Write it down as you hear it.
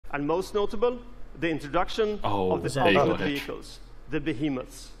And most notable, the introduction of the ultimate vehicles, the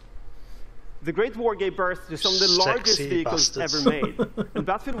behemoths. The Great War gave birth to some of the largest vehicles ever made. And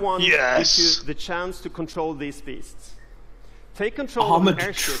Battlefield 1 gives you the chance to control these beasts. Take control of an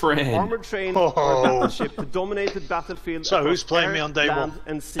airship, armored train, or a battleship to dominate the battlefield. So who's playing me on day land,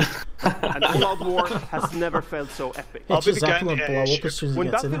 and sea. And all-out war has never felt so epic. It's exactly going to blow up as soon as when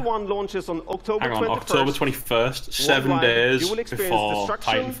it gets Battlefield 1 launches on October 21st, October 21st, 7 days before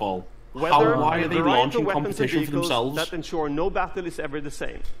Titanfall. Why are they launching competition for themselves? That ensure no battle is ever the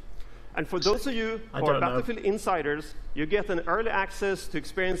same. And for those of you who are Battlefield insiders, you get an early access to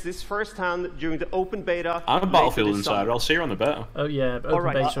experience this firsthand during the open beta. I'm a Battlefield insider. I'll see you on the beta. Oh yeah,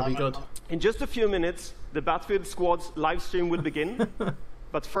 open beta will be good. In just a few minutes, the Battlefield Squad's live stream will begin.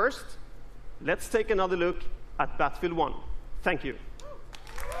 But first, let's take another look at Battlefield 1. Thank you.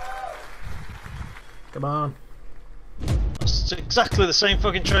 Come on. It's exactly the same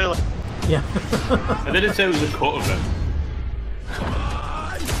fucking trailer. Yeah. I didn't say it was a cut of it.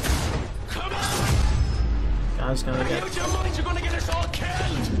 Guy's gonna get. You're gonna get us all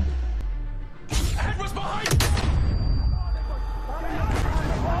killed. Head was behind.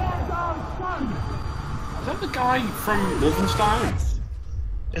 Is that the guy from Wolfenstein?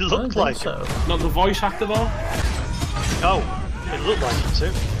 It looked like so. Not the voice actor though? Oh, it looked like it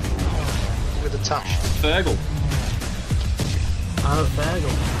too. With a tash. Fergal. Oh,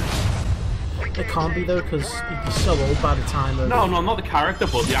 Fergal. It can't be though, because he'd be so old by the time of... No, not the character,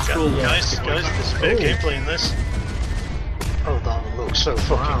 but the actual... Guys, there's a bit of gameplay in this. Oh, that looks so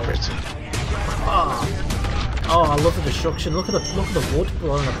fucking pretty. Oh, I love the destruction. Look at the wood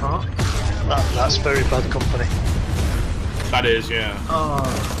blowing apart. That's very bad company. That is, yeah. Oh.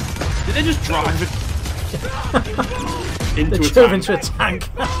 Did they just drive it into a tank?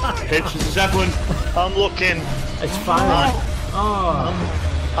 Pitch the Zeppelin. I'm looking. It's fine.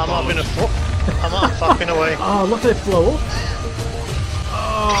 I'm having a fuck. I'm fapping away. Oh, look at it blow up.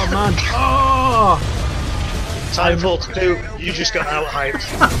 Oh, man. Oh! Titanfall 2, you just got out-hyped.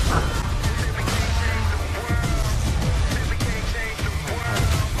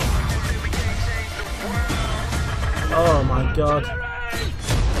 Oh, my God.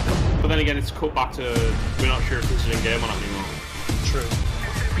 But then again, it's cut back to... We're not sure if this is in-game or not anymore. True.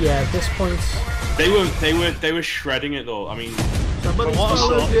 Yeah, at this point... They were shredding it, though. I mean... From what I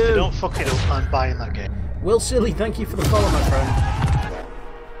saw, if you don't fuck it up, I'm buying that game. Will Silly, thank you for the follow, my friend.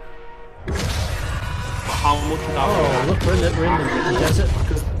 How much of that? Oh, look, we're in the desert.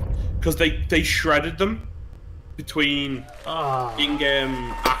 Because they shredded them between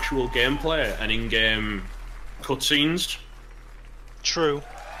in-game actual gameplay and in-game cutscenes. True.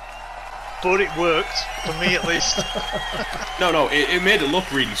 But it worked, for me at least. No, it made it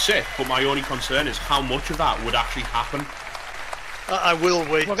look really sick, but my only concern is how much of that would actually happen. I will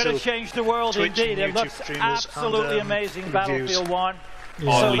wait. We're going to change the world indeed. It looks absolutely amazing, Battlefield 1.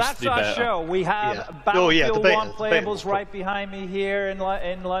 Yeah. So that's our show. We have Battlefield 1 playables right behind me here in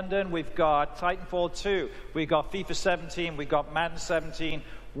London. We've got Titanfall 2. We've got FIFA 17. We've got Madden 17.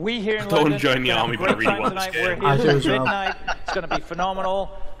 We here in London. Don't join the army, but I really want this game. We're here till midnight. It's going to be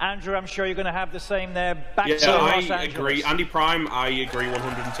phenomenal. Andrew, I'm sure you're going to have the same there. Back to Los Angeles. I agree. Andy Prime, I agree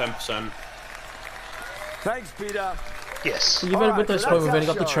 110%. Thanks, Peter. Yes. You've with this point, we've only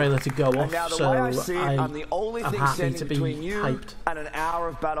got the trailer to go off, so I'm happy to be hyped. And an hour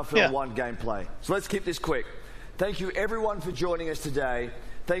of Battlefield 1 gameplay. So let's keep this quick. Thank you everyone for joining us today.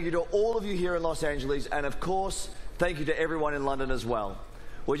 Thank you to all of you here in Los Angeles, and of course, thank you to everyone in London as well.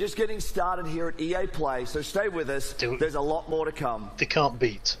 We're just getting started here at EA Play, so stay with us. There's a lot more to come. They can't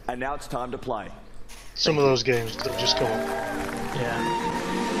beat. And now it's time to play. Some of those games that just go on. Yeah.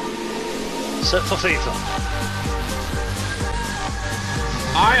 Except for FIFA.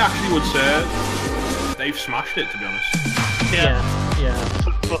 I actually would say they've smashed it, to be honest. Yeah.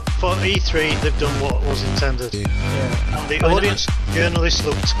 For E3, they've done what was intended. Yeah. And the audience journalists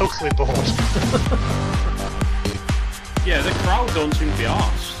look totally bored. Yeah, the crowd don't seem to be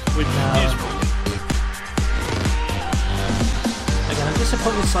arsed, which is cool. Again, I'm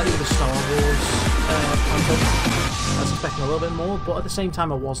disappointed slightly with the Star Wars content. I was expecting a little bit more, but at the same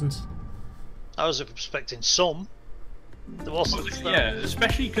time I wasn't. I was expecting some. There wasn't. Yeah,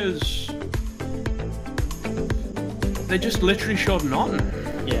 especially because they just literally showed none.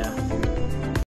 Yeah.